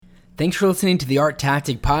Thanks for listening to the Art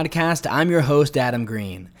Tactic Podcast. I'm your host, Adam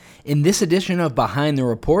Green. In this edition of Behind the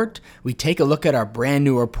Report, we take a look at our brand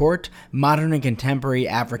new report, Modern and Contemporary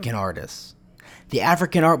African Artists. The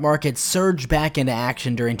African art market surged back into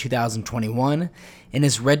action during 2021 and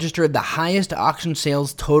has registered the highest auction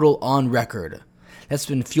sales total on record. That's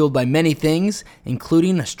been fueled by many things,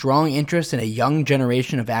 including a strong interest in a young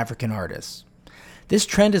generation of African artists. This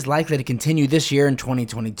trend is likely to continue this year in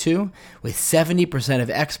 2022, with 70% of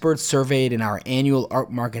experts surveyed in our annual Art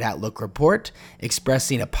Market Outlook report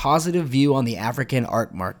expressing a positive view on the African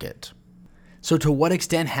art market. So to what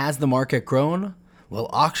extent has the market grown? Well,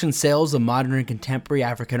 auction sales of modern and contemporary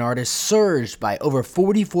African artists surged by over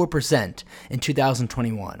 44% in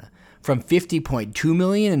 2021, from 50.2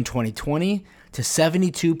 million in 2020 to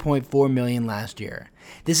 72.4 million last year.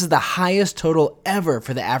 This is the highest total ever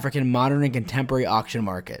for the African modern and contemporary auction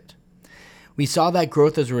market. We saw that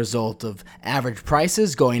growth as a result of average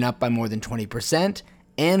prices going up by more than 20%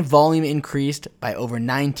 and volume increased by over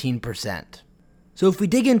 19%. So if we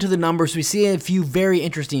dig into the numbers, we see a few very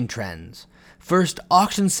interesting trends. First,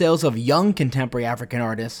 auction sales of young contemporary African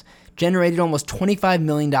artists generated almost $25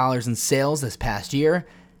 million in sales this past year.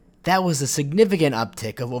 That was a significant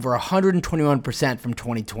uptick of over 121% from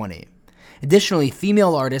 2020. Additionally,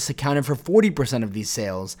 female artists accounted for 40% of these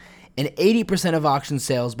sales, and 80% of auction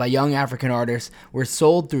sales by young African artists were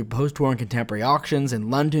sold through post-war and contemporary auctions in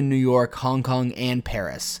London, New York, Hong Kong, and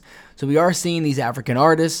Paris. So we are seeing these African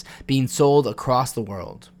artists being sold across the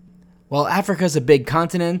world. While Africa is a big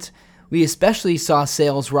continent, we especially saw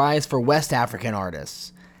sales rise for West African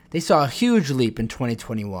artists. They saw a huge leap in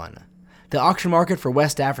 2021. The auction market for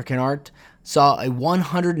West African art saw a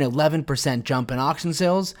 111% jump in auction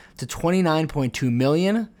sales to 29.2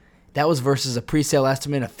 million. That was versus a pre-sale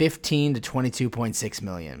estimate of 15 to 22.6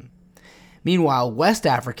 million. Meanwhile, West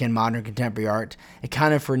African modern contemporary art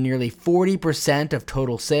accounted for nearly 40% of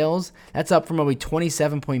total sales. That's up from only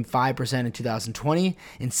 27.5% in 2020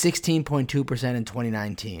 and 16.2% in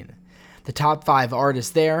 2019. The top 5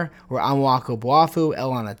 artists there were Anwako Boafu,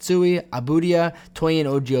 Elan Atsui, Abudia, Toyin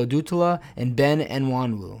Ojiodutula, and Ben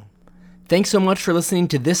Nwanwu. Thanks so much for listening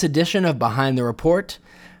to this edition of Behind the Report.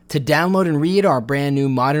 To download and read our brand new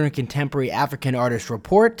Modern and Contemporary African Artist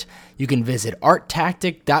Report, you can visit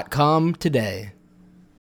arttactic.com today.